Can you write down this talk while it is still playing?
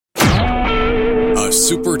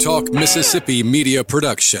SuperTalk Mississippi Media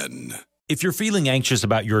Production. If you're feeling anxious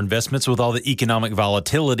about your investments with all the economic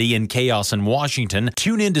volatility and chaos in Washington,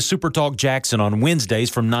 tune in to SuperTalk Jackson on Wednesdays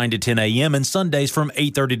from 9 to 10 a.m. and Sundays from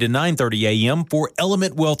 8:30 to 9:30 a.m. for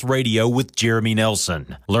Element Wealth Radio with Jeremy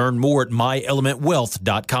Nelson. Learn more at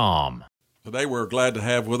myelementwealth.com. Today we're glad to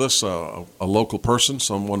have with us a local person,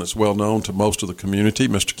 someone that's well known to most of the community,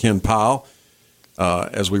 Mr. Ken Powell.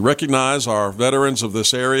 As we recognize our veterans of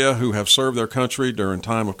this area who have served their country during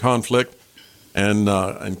time of conflict,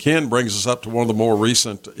 and Ken brings us up to one of the more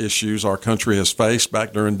recent issues our country has faced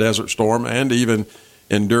back during Desert Storm and even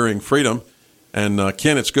enduring freedom. And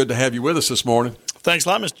Ken, it's good to have you with us this morning. Thanks a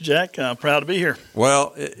lot, Mr. Jack. Proud to be here.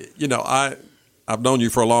 Well, you know, I've known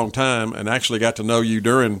you for a long time and actually got to know you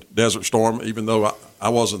during Desert Storm. Even though I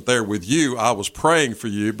wasn't there with you, I was praying for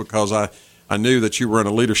you because I knew that you were in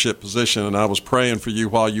a leadership position, and I was praying for you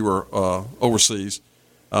while you were overseas.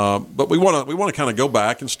 But we want to kind of go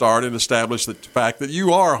back and start and establish the fact that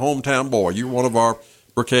you are a hometown boy. You're one of our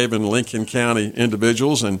Brookhaven, Lincoln County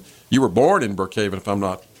individuals, and you were born in Brookhaven, if I'm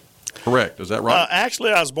not correct. Is that right?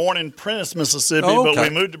 Actually, I was born in Prentice, Mississippi, okay. But we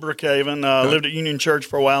moved to Brookhaven. Lived at Union Church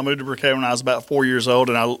for a while, moved to Brookhaven when I was about 4 years old,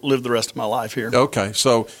 and I lived the rest of my life here. Okay,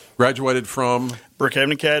 so graduated from?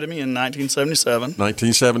 Brookhaven Academy in 1977.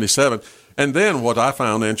 1977. And then what I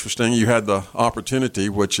found interesting, you had the opportunity,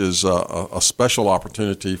 which is a special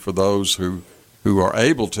opportunity for those who are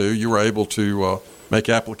able to. You were able to make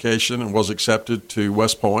application and was accepted to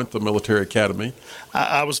West Point, the military academy.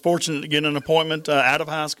 I was fortunate to get an appointment out of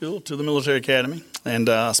high school to the military academy, and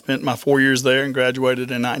I spent my 4 years there and graduated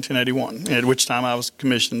in 1981, at which time I was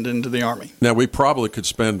commissioned into the Army. Now, we probably could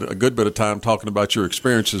spend a good bit of time talking about your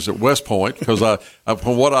experiences at West Point, because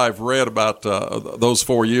from what I've read about those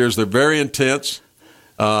 4 years, they're very intense.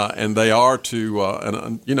 And they are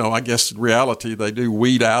and you know, I guess in reality, they do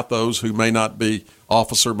weed out those who may not be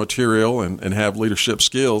officer material and have leadership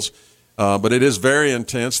skills. But it is very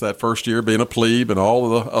intense, that first year being a plebe and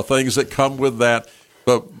all of the things that come with that.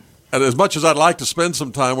 But as much as I'd like to spend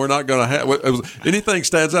some time, we're not going to have anything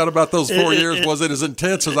stands out about those 4 years. Was it as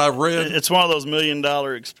intense as I've read? It's one of those $1 million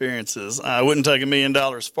experiences. I wouldn't take $1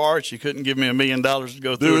 million far. You couldn't give me $1 million to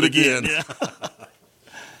go through it again. Yeah.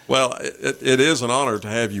 Well, it is an honor to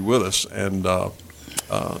have you with us and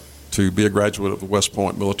to be a graduate of the West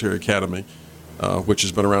Point Military Academy, which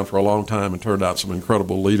has been around for a long time and turned out some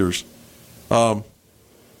incredible leaders. But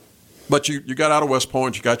you got out of West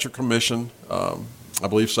Point, you got your commission, I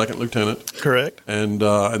believe second lieutenant. Correct. And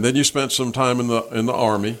then you spent some time in the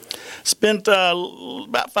Army. Spent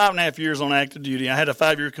about 5.5 years on active duty. I had a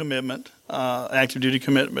 5-year commitment. Active duty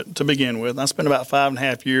commitment to begin with. I spent about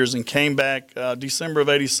 5.5 years and came back December of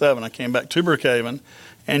 '87. I came back to Brookhaven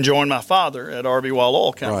and joined my father at R.B. Wall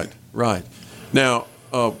Oil Company. Right. Now,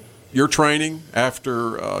 your training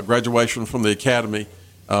after graduation from the academy,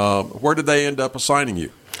 where did they end up assigning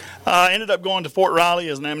you? I ended up going to Fort Riley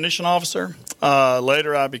as an ammunition officer.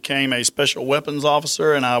 Later, I became a special weapons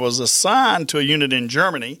officer, and I was assigned to a unit in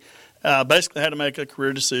Germany. Basically had to make a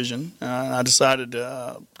career decision. I decided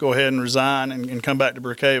to go ahead and resign and come back to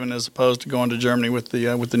Brookhaven as opposed to going to Germany with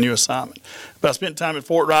the new assignment. But I spent time at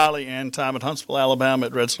Fort Riley and time at Huntsville, Alabama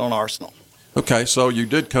at Redstone Arsenal. Okay, so you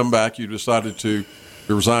did come back. You decided to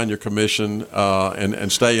resign your commission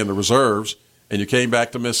and stay in the reserves, and you came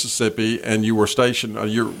back to Mississippi, and you were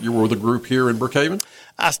stationed. You were with a group here in Brookhaven?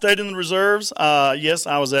 I stayed in the reserves. Yes,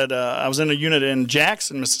 I was in a unit in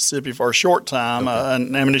Jackson, Mississippi for a short time,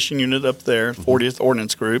 an ammunition unit up there, 40th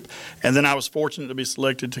Ordnance Group. And then I was fortunate to be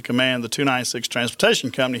selected to command the 296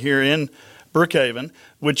 Transportation Company here in Brookhaven,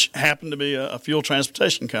 which happened to be a fuel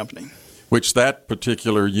transportation company. Which that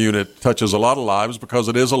particular unit touches a lot of lives because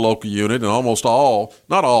it is a local unit, and almost all,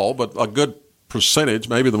 not all, but a good percentage,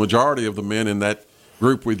 maybe the majority of the men in that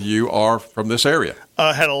group with you are from this area.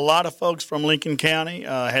 Had a lot of folks from Lincoln County.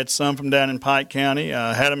 Had some from down in Pike County.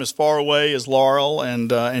 Had them as far away as Laurel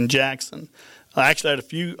and Jackson. I actually had a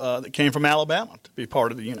few that came from Alabama to be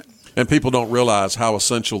part of the unit. And people don't realize how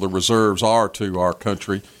essential the reserves are to our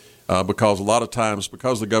country because a lot of times,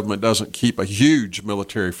 because the government doesn't keep a huge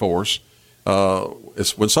military force,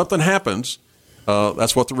 it's when something happens,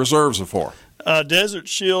 that's what the reserves are for. Desert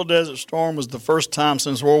Shield, Desert Storm was the first time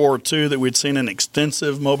since World War II that we'd seen an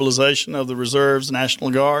extensive mobilization of the reserves,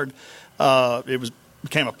 National Guard. It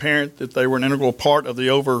became apparent that they were an integral part of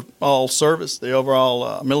the overall service, the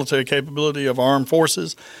overall military capability of our armed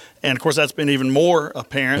forces. And, of course, that's been even more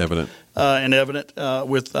apparent and evident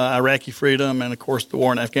with Iraqi freedom and, of course, the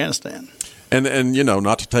war in Afghanistan. And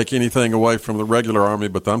not to take anything away from the regular Army,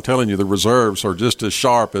 but I'm telling you, the reserves are just as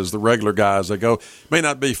sharp as the regular guys. They go, may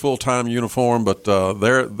not be full-time uniform, but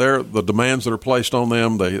they're the demands that are placed on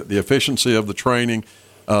them, the efficiency of the training.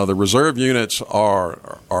 The reserve units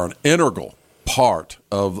are an integral part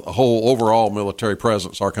of the whole overall military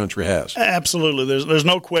presence our country has. Absolutely. There's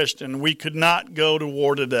no question. We could not go to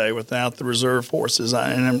war today without the reserve forces.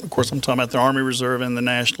 And, of course, I'm talking about the Army Reserve and the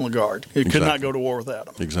National Guard. It could not go to war without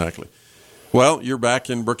them. Exactly. Well, you're back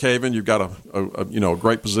in Brookhaven. You've got a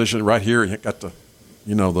great position right here. You've got the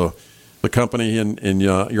company in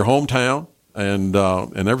your hometown, and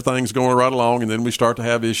everything's going right along. And then we start to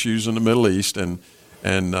have issues in the Middle East, and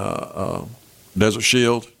Desert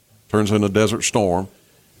Shield turns into Desert Storm.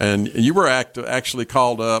 And you were actually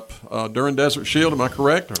called up during Desert Shield, am I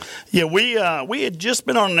correct? Yeah, we had just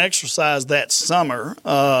been on an exercise that summer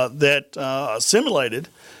that simulated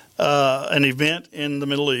an event in the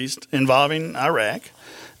Middle East involving Iraq,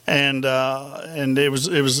 and it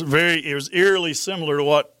was eerily similar to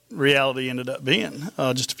what reality ended up being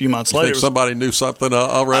just a few months later. Think somebody knew something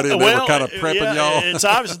already, and they were kind of prepping y'all? It's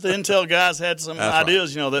obvious that the intel guys had some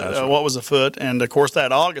ideas, right. What was afoot. And, of course,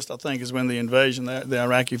 that August, I think, is when the invasion, the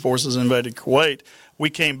Iraqi forces invaded Kuwait. We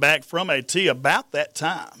came back from AT about that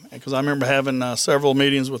time, because I remember having several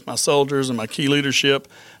meetings with my soldiers and my key leadership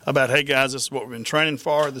about, hey, guys, this is what we've been training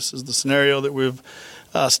for. This is the scenario that we've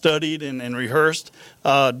studied and rehearsed.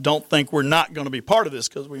 Don't think we're not going to be part of this,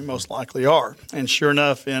 because we most likely are. And sure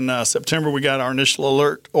enough, in September we got our initial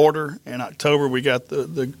alert order. In October we got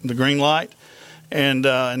the green light. And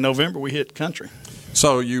in November we hit country.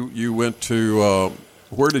 So you went to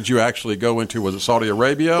where did you actually go into? Was it Saudi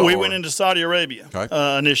Arabia? We went into Saudi Arabia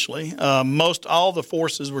initially. Most all the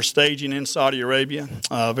forces were staging in Saudi Arabia,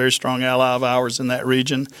 a very strong ally of ours in that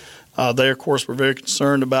region. They, of course, were very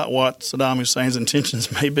concerned about what Saddam Hussein's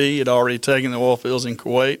intentions may be. He had already taken the oil fields in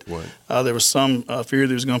Kuwait. Right. There was some fear that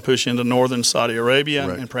he was going to push into northern Saudi Arabia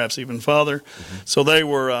and perhaps even further. Mm-hmm. So they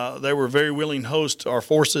were very willing hosts to our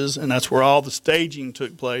forces, and that's where all the staging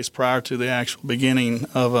took place prior to the actual beginning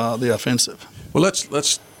of the offensive. Well,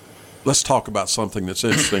 let's talk about something that's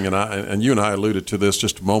interesting, and you and I alluded to this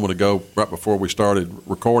just a moment ago, right before we started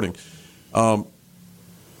recording.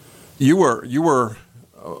 You were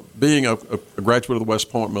being a graduate of the West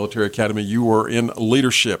Point Military Academy. You were in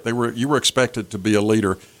leadership. You were expected to be a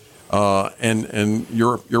leader, and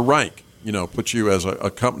your rank, put you as a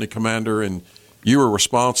company commander, and you were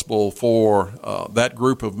responsible for that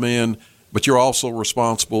group of men. But you're also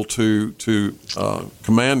responsible to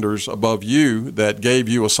commanders above you that gave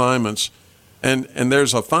you assignments, and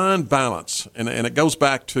there's a fine balance, and it goes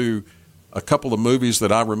back to a couple of movies that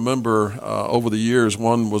I remember over the years.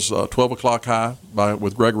 One was 12 O'Clock High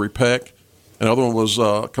with Gregory Peck. Another one was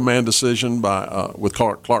Command Decision with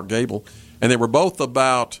Clark Gable, and they were both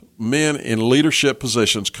about men in leadership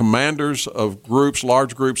positions, commanders of groups,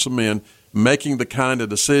 large groups of men, making the kind of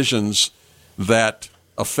decisions that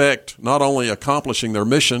affect not only accomplishing their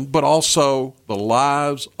mission, but also the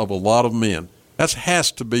lives of a lot of men. That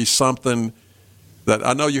has to be something that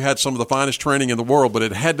I know you had some of the finest training in the world, but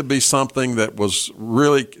it had to be something that was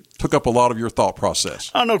really took up a lot of your thought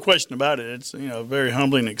process. Oh, no question about it. It's a very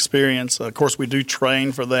humbling experience. Of course, we do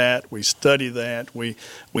train for that. We study that. We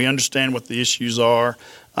understand what the issues are.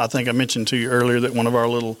 I think I mentioned to you earlier that one of our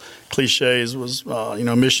little cliches was,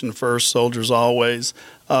 mission first, soldiers always.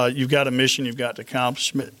 You've got a mission, you've got to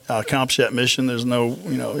accomplish that mission. There's no,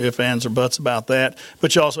 ifs, ands, or buts about that.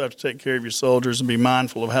 But you also have to take care of your soldiers and be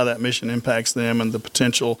mindful of how that mission impacts them and the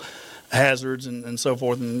potential hazards and so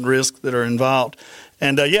forth and risks that are involved.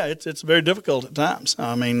 And, it's very difficult at times.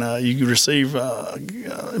 I mean, you receive a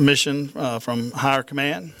mission from higher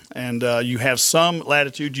command, and you have some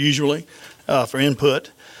latitude usually for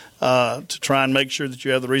input. To try and make sure that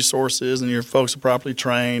you have the resources and your folks are properly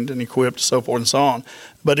trained and equipped, so forth and so on.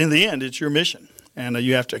 But in the end, it's your mission, and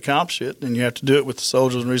you have to accomplish it, and you have to do it with the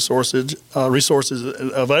soldiers and resources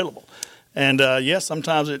available. And yes,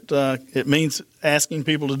 sometimes it means asking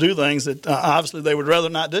people to do things that obviously they would rather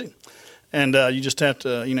not do. And you just have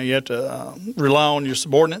to, you have to rely on your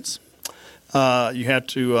subordinates. You have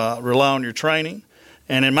to rely on your training.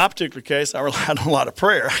 And in my particular case, I relied on a lot of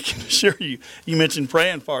prayer. I can assure you. You mentioned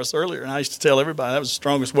praying for us earlier, and I used to tell everybody that was the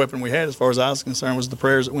strongest weapon we had as far as I was concerned was the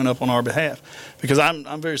prayers that went up on our behalf, because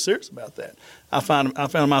I'm very serious about that. I found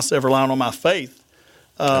myself relying on my faith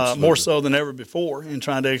more so than ever before in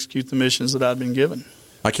trying to execute the missions that I'd been given.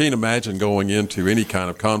 I can't imagine going into any kind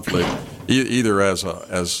of conflict, either as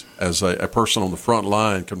a person on the front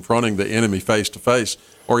line confronting the enemy face to face,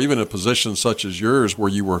 or even a position such as yours where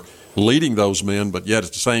you were leading those men, but yet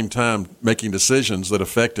at the same time making decisions that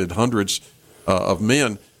affected hundreds of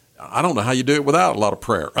men. I don't know how you do it without a lot of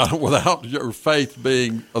prayer, without your faith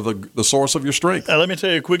being the source of your strength. Let me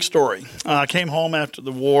tell you a quick story. I came home after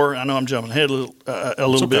the war. I know I'm jumping ahead a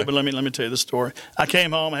little bit, but let me tell you the story. I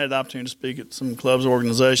came home. I had the opportunity to speak at some clubs,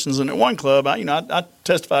 organizations, and at one club, I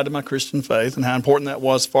testified to my Christian faith and how important that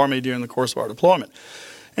was for me during the course of our deployment.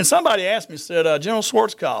 And somebody asked me, said, General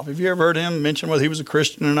Schwarzkopf, have you ever heard him mention whether he was a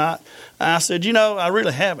Christian or not? I said, I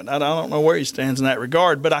really haven't. I don't know where he stands in that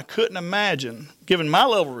regard, but I couldn't imagine, given my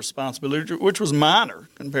level of responsibility, which was minor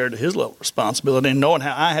compared to his level of responsibility, and knowing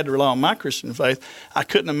how I had to rely on my Christian faith, I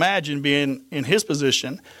couldn't imagine being in his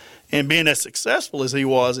position and being as successful as he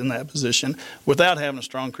was in that position without having a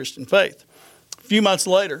strong Christian faith. A few months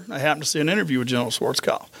later, I happened to see an interview with General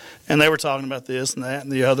Schwarzkopf, and they were talking about this and that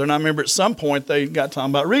and the other. And I remember at some point they got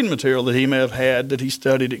talking about reading material that he may have had, that he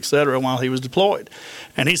studied, et cetera, while he was deployed.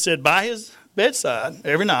 And he said by his bedside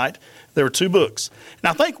every night there were two books. And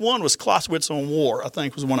I think one was Clausewitz on War, I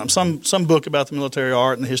think was one of them, some book about the military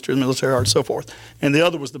art and the history of the military art and so forth. And the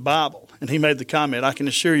other was the Bible. And he made the comment, I can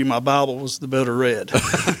assure you my Bible was the better read.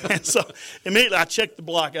 And so immediately I checked the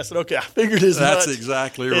block. I said, okay, I figured as much. That's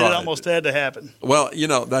exactly right. It almost had to happen. Well,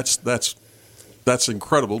 that's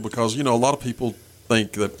incredible because, a lot of people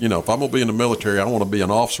think that, if I'm going to be in the military, I want to be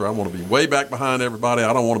an officer. I want to be way back behind everybody.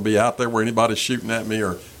 I don't want to be out there where anybody's shooting at me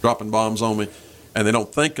or dropping bombs on me. And they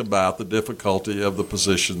don't think about the difficulty of the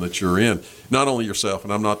position that you're in. Not only yourself,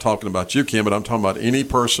 and I'm not talking about you, Ken, but I'm talking about any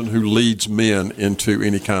person who leads men into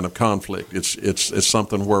any kind of conflict. It's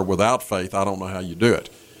something where without faith, I don't know how you do it.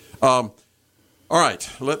 All right,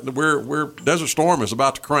 we're Desert Storm is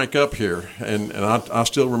about to crank up here, and I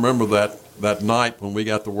still remember that night when we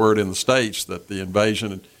got the word in the States that the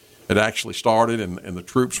invasion had actually started and the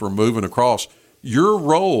troops were moving across. Your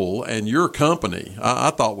role and your company, I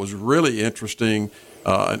thought, was really interesting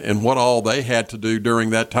and what all they had to do during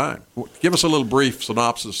that time. Give us a little brief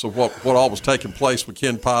synopsis of what all was taking place with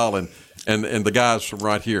Ken Powell and the guys from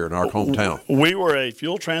right here in our hometown. We were a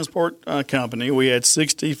fuel transport company. We had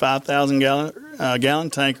 65,000 gallon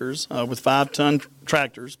tankers with 5-ton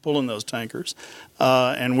tractors pulling those tankers,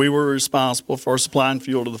 and we were responsible for supplying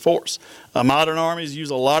fuel to the force. Modern armies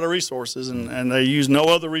use a lot of resources, and they use no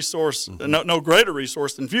other resource, no greater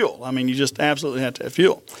resource than fuel. I mean, you just absolutely have to have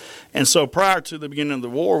fuel. And so prior to the beginning of the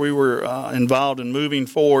war, we were involved in moving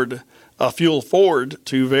forward, fuel forward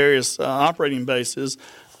to various operating bases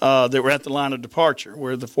that were at the line of departure,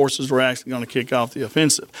 where the forces were actually going to kick off the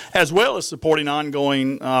offensive, as well as supporting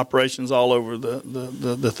ongoing operations all over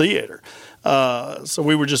the theater. So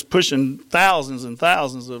we were just pushing thousands and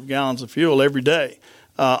thousands of gallons of fuel every day,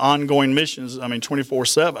 ongoing missions,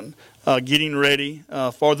 24/7, getting ready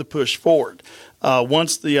for the push forward.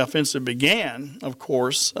 Once the offensive began, of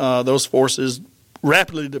course, those forces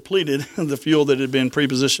rapidly depleted the fuel that had been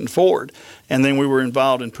prepositioned forward, and then we were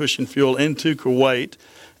involved in pushing fuel into Kuwait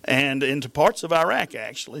and into parts of Iraq,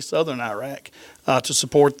 actually, southern Iraq, to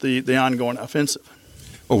support the ongoing offensive.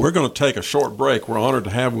 Well, we're going to take a short break. We're honored to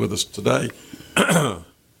have with us today.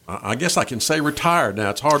 I guess I can say retired now.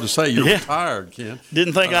 It's hard to say you're retired, Ken.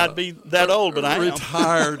 Didn't think I'd be that old, but I am.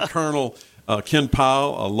 Retired Colonel Ken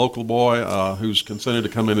Powell, a local boy who's consented to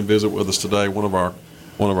come in and visit with us today, one of our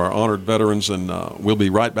honored veterans, and we'll be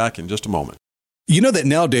right back in just a moment. You know that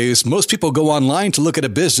nowadays, most people go online to look at a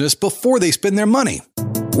business before they spend their money.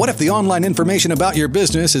 What if the online information about your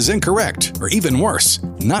business is incorrect, or even worse,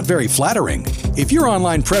 not very flattering? If your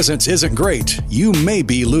online presence isn't great, you may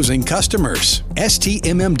be losing customers.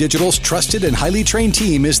 STMM Digital's trusted and highly trained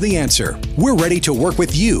team is the answer. We're ready to work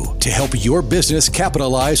with you to help your business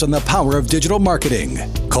capitalize on the power of digital marketing.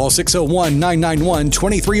 Call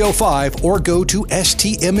 601-991-2305 or go to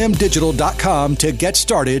stmmdigital.com to get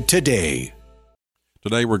started today.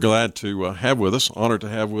 Today we're glad to honored to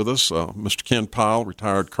have with us, Mr. Ken Powell,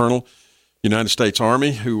 retired Colonel, United States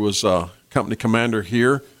Army, who was company commander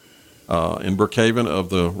here in Brookhaven of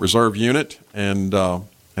the Reserve Unit, and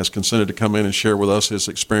has consented to come in and share with us his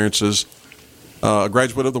experiences. A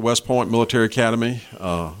graduate of the West Point Military Academy,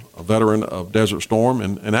 a veteran of Desert Storm,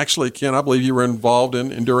 and actually, Ken, I believe you were involved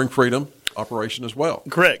in Enduring Freedom operation as well.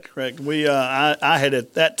 Correct. I had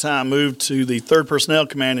at that time moved to the 3rd Personnel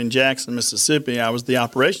Command in Jackson, Mississippi. I was the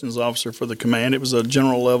operations officer for the command. It was a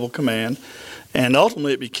general level command, and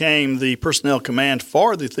ultimately it became the personnel command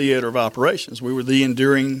for the theater of operations. We were the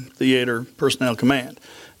Enduring Theater Personnel Command,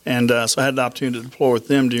 and so I had the opportunity to deploy with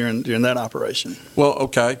them during that operation. Well,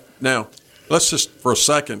 okay. Now, let's just for a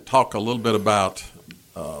second talk a little bit about,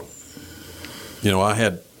 I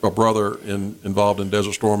had a brother involved in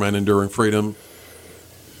Desert Storm and Enduring Freedom.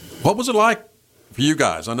 What was it like for you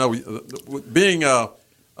guys? I know being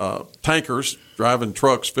tankers driving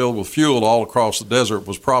trucks filled with fuel all across the desert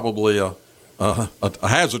was probably a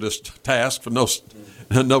hazardous task, for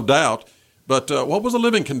no doubt. But what was the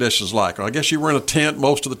living conditions like? I guess you were in a tent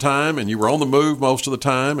most of the time, and you were on the move most of the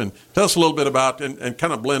time. And tell us a little bit about and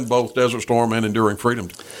kind of blend both Desert Storm and Enduring Freedom.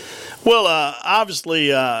 Well, obviously,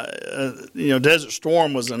 Desert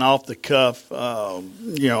Storm was an off-the-cuff,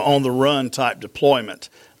 on-the-run type deployment.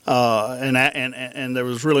 And there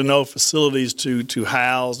was really no facilities to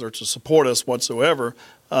house or to support us whatsoever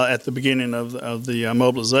at the beginning of the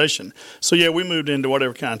mobilization. So, we moved into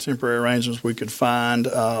whatever kind of temporary arrangements we could find.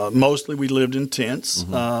 Mostly we lived in tents.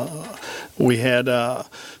 Mm-hmm. We had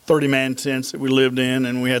 30-man tents that we lived in,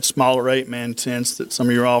 and we had smaller 8-man tents that some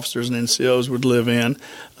of your officers and NCOs would live in,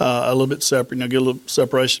 a little bit separate, get a little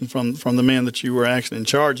separation from the men that you were actually in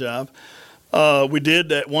charge of. We did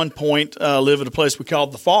at one point live at a place we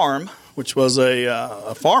called the Farm, which was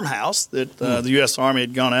a farmhouse that the U.S. Army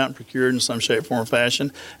had gone out and procured in some shape, form, or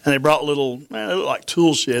fashion. And they brought they looked like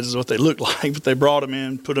tool sheds is what they looked like, but they brought them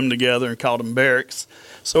in, put them together, and called them barracks.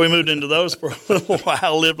 So we moved into those for a little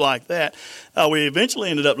while, lived like that. We eventually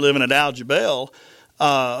ended up living at Al Jabal,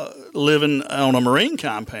 living on a Marine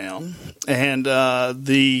compound. And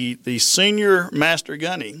the senior master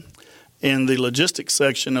gunny in the logistics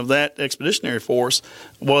section of that expeditionary force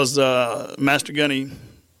was Master Gunny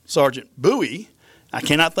Sergeant Bowie. I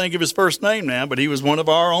cannot think of his first name now, but he was one of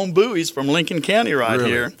our own Bowies from Lincoln County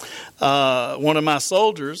here. One of my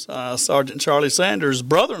soldiers, Sergeant Charlie Sanders'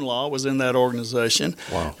 brother-in-law, was in that organization.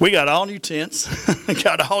 Wow. We got all new tents,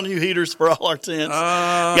 got all new heaters for all our tents,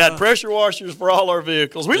 got pressure washers for all our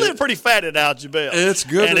vehicles. We lived pretty fat at Al Jabal. It's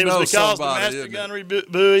good and to know somebody. somebody, And it was because of Master Gunnery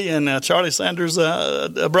Bowie and Charlie Sanders'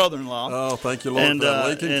 brother-in-law. Oh, thank you, Lord, for that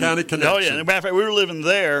Lincoln County connection. Oh, yeah. As a matter of fact, we were living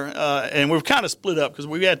there, and we were kind of split up because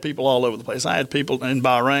we had people all over the place. I had people in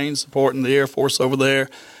Bahrain supporting the Air Force over there.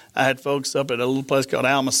 I had folks up at a little place called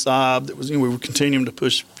Al Masab that was, we were continuing to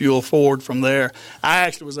push fuel forward from there. I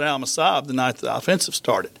actually was at Al Masab the night the offensive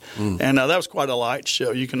started, and that was quite a light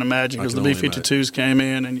show. You can imagine because the B-52s came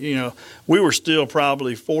in, and we were still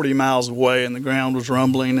probably 40 miles away, and the ground was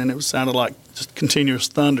rumbling, and it sounded like just continuous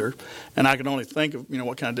thunder. And I could only think of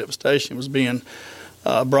what kind of devastation was being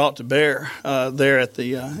brought to bear there at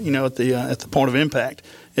the at the point of impact.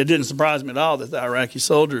 It didn't surprise me at all that the Iraqi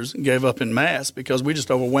soldiers gave up in mass because we just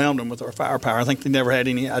overwhelmed them with our firepower. I think they never had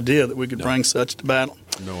any idea that we could bring such to battle.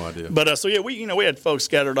 No idea. But we had folks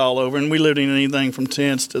scattered all over, and we lived in anything from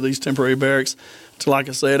tents to these temporary barracks to, like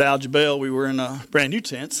I said, Al Jabal. We were in brand new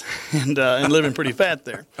tents and living pretty fat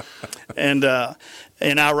there. And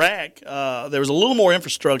in Iraq, there was a little more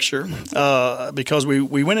infrastructure because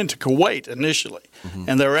we went into Kuwait initially,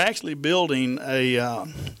 and they were actually building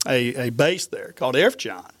a base there called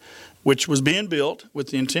Erfjan, which was being built with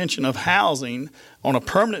the intention of housing on a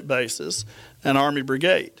permanent basis an Army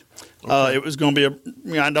brigade. Okay. It was going to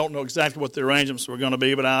be I don't know exactly what the arrangements were going to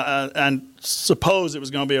be, but I suppose it was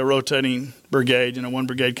going to be a rotating brigade. One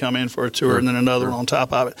brigade come in for a tour and then another one on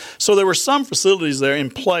top of it. So there were some facilities there in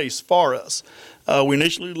place for us. We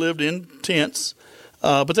initially lived in tents,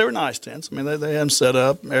 but they were nice tents. I mean, they had them set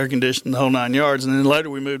up, air conditioned, the whole 9 yards. And then later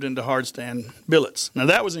we moved into hardstand billets. Now,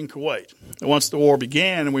 that was in Kuwait. Once the war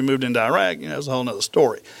began and we moved into Iraq, it was a whole other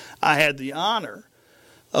story. I had the honor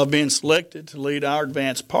of being selected to lead our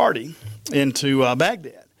advance party into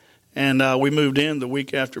Baghdad. And we moved in the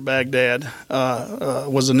week after Baghdad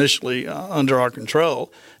was initially under our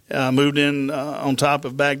control. Moved in on top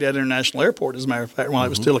of Baghdad International Airport, as a matter of fact, while it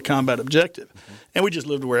was still a combat objective. And we just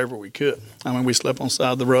lived wherever we could. I mean, we slept on the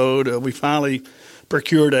side of the road. We finally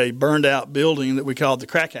procured a burned-out building that we called the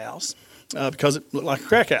Crack House because it looked like a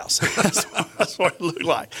crack house. That's what it looked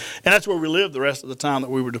like. And that's where we lived the rest of the time that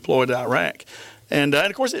we were deployed to Iraq. And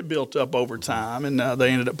of course, it built up over time, and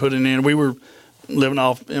they ended up putting in – we were living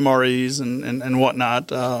off MREs and whatnot,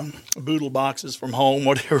 boodle boxes from home,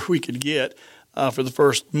 whatever we could get for the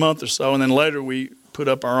first month or so. And then later we put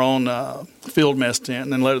up our own field mess tent,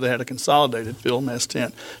 and then later they had a consolidated field mess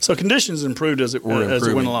tent. So conditions improved as it went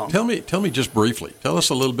along. Tell me just briefly, tell us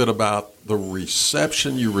a little bit about the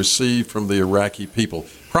reception you received from the Iraqi people.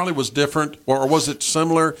 Probably was different, or was it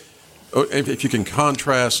similar? If you can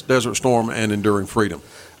contrast Desert Storm and Enduring Freedom.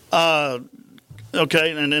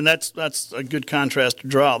 Okay, and that's a good contrast to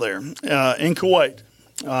draw there. In Kuwait,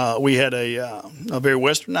 we had a very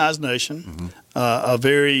westernized nation, a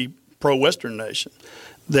very pro-Western nation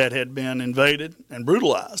that had been invaded and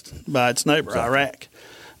brutalized by its neighbor, Iraq.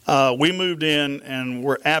 We moved in and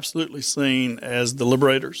were absolutely seen as the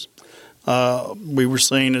liberators. we were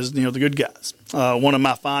seen as the good guys. One of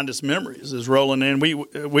my fondest memories is rolling in.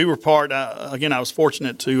 We were part. Again, I was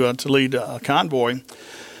fortunate to lead a convoy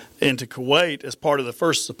into Kuwait as part of the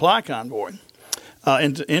first supply convoy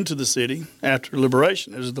into the city after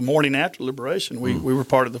liberation. It was the morning after liberation. We were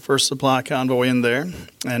part of the first supply convoy in there,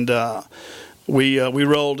 and we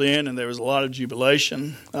rolled in, and there was a lot of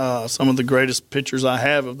jubilation. Some of the greatest pictures I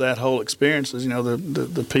have of that whole experience is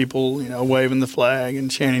the people waving the flag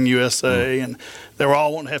and chanting USA, and they were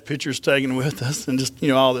all wanting to have pictures taken with us, and just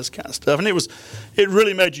all this kind of stuff. And it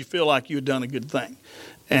really made you feel like you had done a good thing,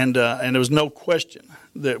 and there was no question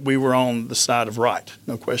that we were on the side of right,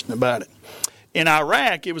 no question about it. In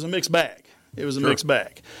Iraq, it was a mixed bag. It was a mixed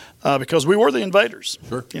bag because we were the invaders.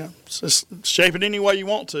 Sure. Shape it any way you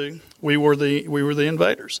want to. We were the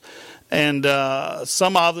invaders, and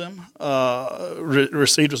some of them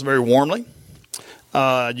received us very warmly.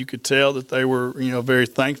 You could tell that they were very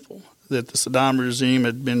thankful that the Saddam regime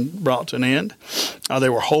had been brought to an end. They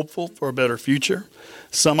were hopeful for a better future.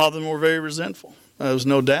 Some of them were very resentful. There was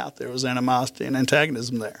no doubt there was animosity and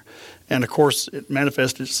antagonism there. And, of course, it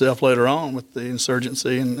manifested itself later on with the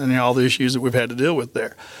insurgency and all the issues that we've had to deal with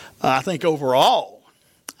there. I think overall,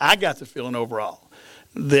 I got the feeling overall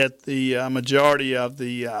that the majority of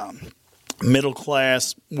the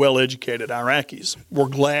middle-class, well-educated Iraqis were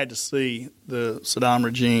glad to see the Saddam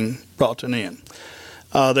regime brought to an end.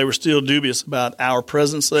 They were still dubious about our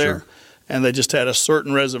presence there. Sure. And they just had a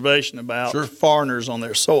certain reservation about foreigners on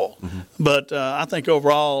their soil. Mm-hmm. But I think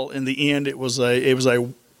overall, in the end, it was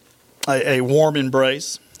a warm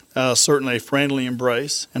embrace, certainly a friendly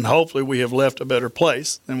embrace, and hopefully we have left a better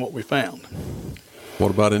place than what we found.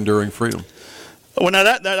 What about enduring freedom? Well, now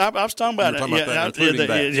that I was talking about the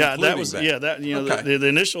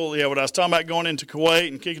initial. What I was talking about going into Kuwait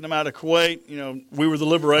and kicking them out of Kuwait. We were the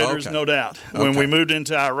liberators, no doubt. When we moved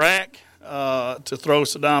into Iraq. To throw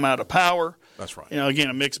Saddam out of power. That's right. Again,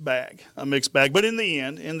 a mixed bag. But in the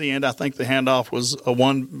end, I think the handoff was a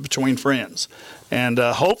one between friends, and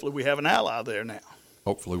hopefully we have an ally there now.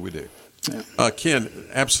 Hopefully we do. Yeah. Ken,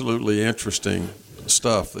 absolutely interesting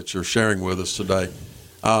stuff that you're sharing with us today.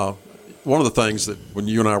 One of the things that when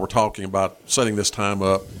you and I were talking about setting this time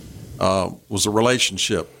up was the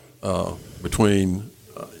relationship between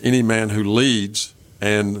any man who leads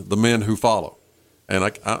and the men who follow. And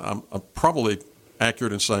I'm probably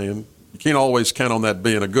accurate in saying you can't always count on that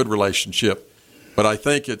being a good relationship, but I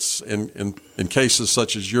think it's in cases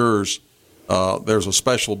such as yours, there's a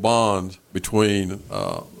special bond between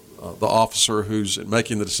the officer who's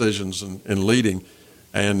making the decisions and leading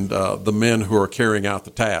and the men who are carrying out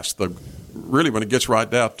the task. Really, when it gets right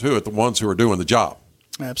down to it, the ones who are doing the job.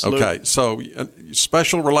 Absolutely. Okay, so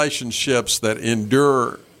special relationships that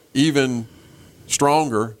endure even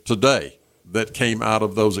stronger today. That came out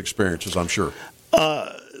of those experiences, I'm sure.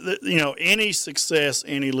 Any success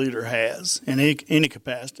any leader has in any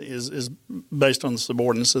capacity is based on the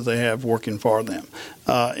subordinates that they have working for them.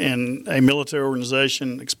 In a military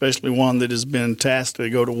organization, especially one that has been tasked to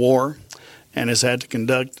go to war and has had to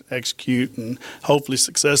conduct, execute, and hopefully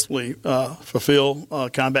successfully fulfill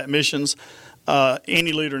combat missions,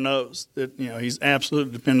 any leader knows that he's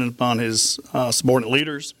absolutely dependent upon his subordinate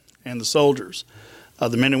leaders and the soldiers.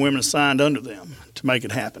 The men and women assigned under them to make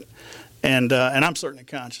it happen. And I'm certainly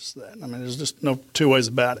conscious of that. I mean, there's just no two ways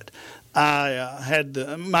about it. I had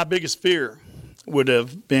my biggest fear would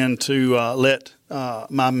have been to let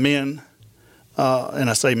my men, and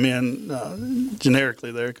I say men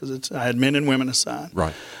generically there because I had men and women assigned,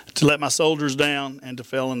 right, to let my soldiers down and to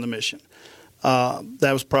fail in the mission.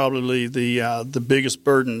 That was probably the biggest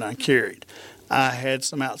burden I carried. I had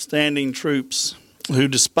some outstanding troops who,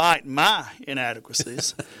 despite my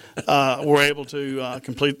inadequacies, were able to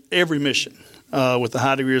complete every mission with a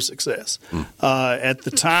high degree of success. At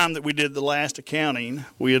the time that we did the last accounting,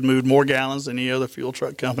 we had moved more gallons than any other fuel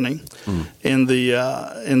truck company in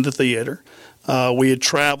the theater. We had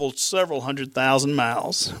traveled several 100,000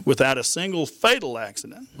 miles without a single fatal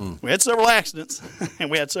accident. We had several accidents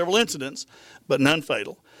and we had several incidents, but none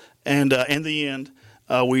fatal. And in the end,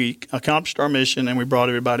 we accomplished our mission and we brought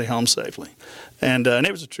everybody home safely. And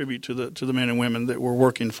it was a tribute to the men and women that were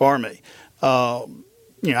working for me. I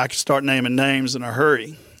could start naming names in a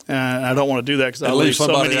hurry, and I don't want to do that because I'd leave so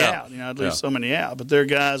many out. I'd leave so many out. But there are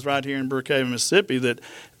guys right here in Brookhaven, Mississippi, that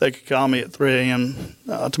they could call me at 3 a.m.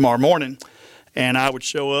 Tomorrow morning, and I would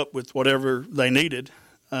show up with whatever they needed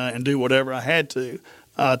and do whatever I had to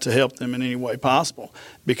help them in any way possible,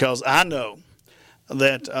 because I know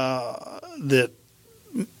that that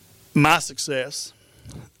my success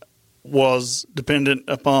was dependent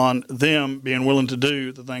upon them being willing to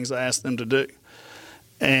do the things I asked them to do.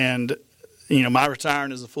 And my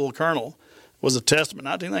retiring as a full colonel was a testament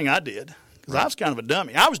not to anything I did, because I was kind of a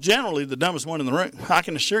dummy. I was generally the dumbest one in the room. I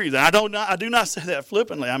can assure you that. I do not say that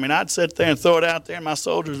flippantly. I mean, I'd sit there and throw it out there, and my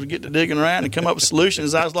soldiers would get to digging around and come up with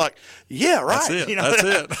solutions. I was like, yeah, right. That's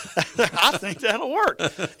it. That's it. I think that'll work.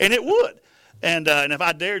 And it would. And if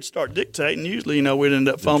I dared start dictating, usually, we'd end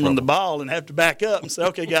up fumbling the ball and have to back up and say,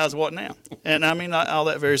 okay, guys, what now? And I mean all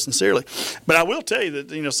that very sincerely. But I will tell you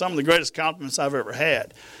that, some of the greatest compliments I've ever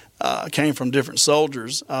had came from different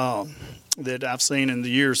soldiers that I've seen in the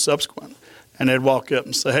years subsequent. And they'd walk up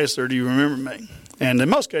and say, hey, sir, do you remember me? And in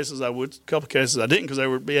most cases I would. A couple of cases I didn't, because they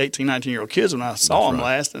would be 18, 19-year-old kids when I saw them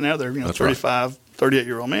last. And now they're 35,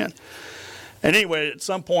 38-year-old men. And anyway, at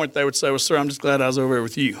some point they would say, well, sir, I'm just glad I was over here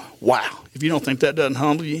with you. Wow. If you don't think that doesn't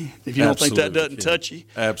humble you, if you don't think that doesn't touch you.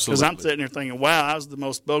 Absolutely. Because I'm sitting there thinking, wow, I was the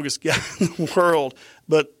most bogus guy in the world.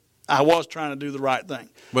 But I was trying to do the right thing.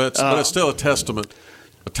 But it's still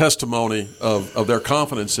a testimony of their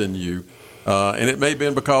confidence in you. And it may have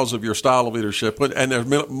been because of your style of leadership. And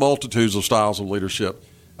there's multitudes of styles of leadership.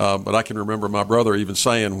 But I can remember my brother even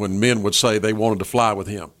saying, when men would say they wanted to fly with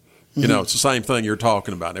him, it's the same thing you're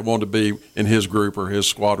talking about. They wanted to be in his group or his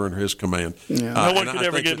squadron or his command. Yeah. No one could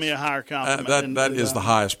ever give me a higher compliment. That is the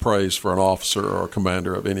highest praise for an officer or a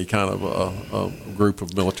commander of any kind of a group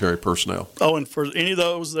of military personnel. Oh, and for any of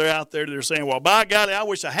those that are out there that are saying, well, by golly, I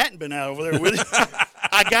wish I hadn't been out over there with you.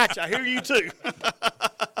 I got you. I hear you too.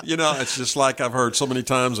 It's just like I've heard so many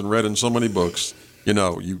times and read in so many books,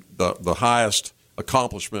 the highest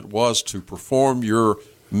accomplishment was to perform your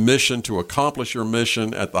mission, to accomplish your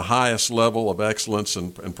mission at the highest level of excellence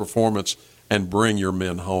and performance, and bring your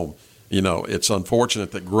men home. It's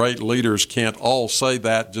unfortunate that great leaders can't all say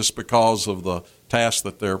that just because of the task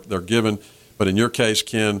that they're given. But in your case,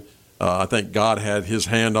 Ken, I think God had his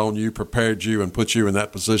hand on you, prepared you, and put you in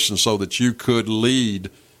that position so that you could lead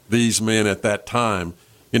these men at that time.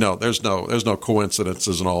 There's no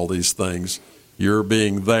coincidences in all these things. You're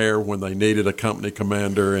being there when they needed a company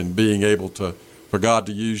commander, and being able for God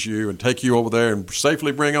to use you and take you over there and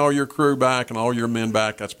safely bring all your crew back and all your men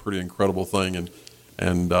back. That's a pretty incredible thing.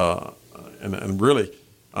 And really,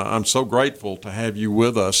 I'm so grateful to have you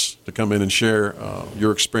with us to come in and share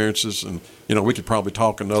your experiences. And, we could probably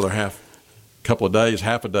talk another half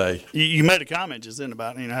a day. You made a comment just then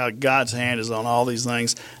about, how God's hand is on all these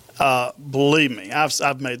things. Believe me,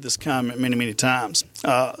 I've made this comment many, many times.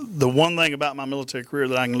 The one thing about my military career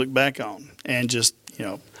that I can look back on and just,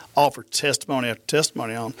 offer testimony after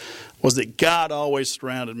testimony on was that God always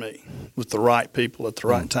surrounded me with the right people at the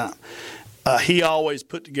right time. He always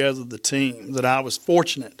put together the team that I was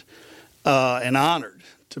fortunate and honored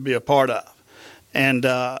to be a part of. And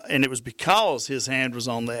it was because his hand was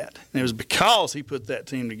on that. And it was because he put that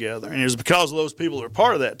team together. And it was because of those people that were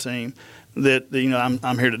part of that team that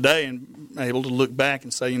I'm here today and able to look back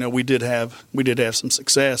and say, we did have some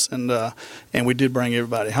success, and we did bring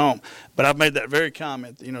everybody home. But I've made that very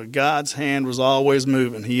comment that, God's hand was always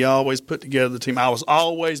moving. He always put together the team. I was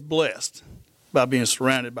always blessed by being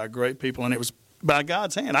surrounded by great people, and it was by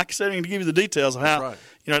God's hand. I can't even give you the details of how,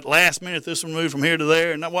 at the last minute this one moved from here to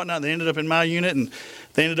there and whatnot. They ended up in my unit, and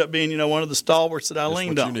they ended up being, one of the stalwarts that I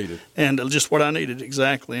leaned on. Needed. And just what I needed,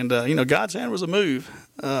 exactly. And, God's hand was a move.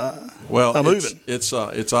 It's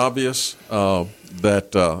obvious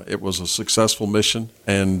that it was a successful mission.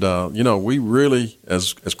 And, we really,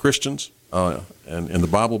 as Christians and in the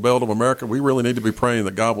Bible Belt of America, we really need to be praying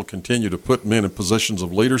that God will continue to put men in positions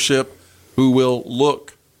of leadership who will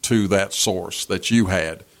look to that source that you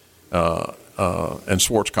had and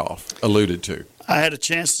Schwarzkopf alluded to. I had a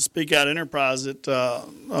chance to speak out at Enterprise at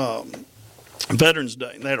Veterans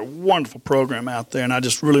Day. They had a wonderful program out there, and I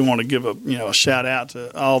just really want to give a shout out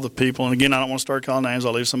to all the people. And again, I don't want to start calling names.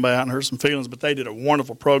 I'll leave somebody out and hurt some feelings, but they did a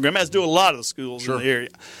wonderful program, as do a lot of the schools in the area.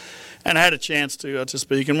 And I had a chance to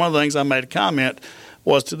speak, and one of the things I made a comment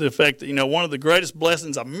was to the effect that, one of the greatest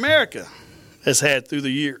blessings America has had through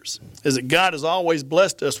the years is that God has always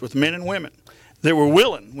blessed us with men and women that were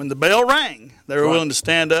willing, when the bell rang, they were willing to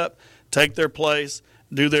stand up, take their place,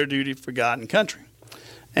 do their duty for God and country.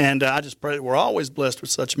 And I just pray that we're always blessed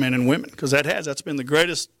with such men and women, because that's been the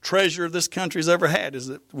greatest treasure this country's ever had, is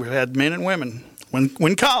that we've had men and women.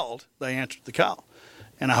 When called, they answered the call.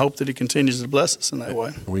 And I hope that he continues to bless us in that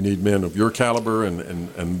way. We need men of your caliber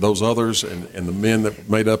and those others and the men that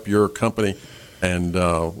made up your company. And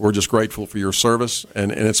we're just grateful for your service.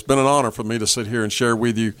 And it's been an honor for me to sit here and share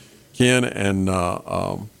with you, Ken, and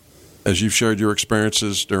as you've shared your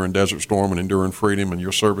experiences during Desert Storm and Enduring Freedom and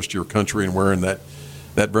your service to your country and wearing that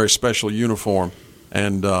very special uniform.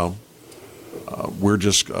 And we're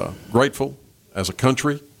just grateful as a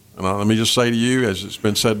country. And let me just say to you, as it's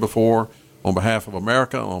been said before, on behalf of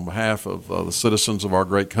America, on behalf of the citizens of our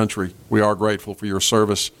great country, we are grateful for your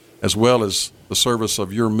service, as well as the service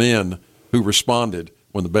of your men who responded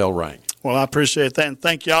when the bell rang. Well, I appreciate that, and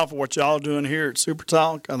thank y'all for what y'all are doing here at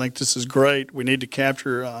SuperTalk. I think this is great. We need to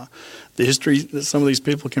capture the history that some of these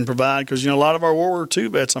people can provide, because a lot of our World War II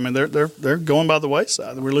vets, they're going by the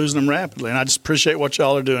wayside. We're losing them rapidly, and I just appreciate what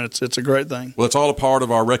y'all are doing. It's a great thing. Well, it's all a part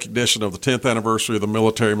of our recognition of the 10th anniversary of the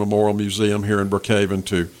Military Memorial Museum here in Brookhaven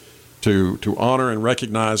to honor and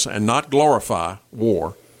recognize and not glorify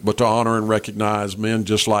war, but to honor and recognize men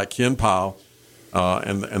just like Ken Powell.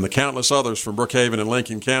 And the countless others from Brookhaven and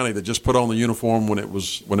Lincoln County that just put on the uniform when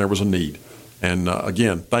there was a need. And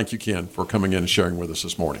again, thank you, Ken, for coming in and sharing with us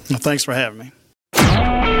this morning. Well, thanks for having me.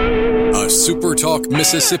 A SuperTalk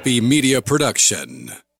Mississippi Media production.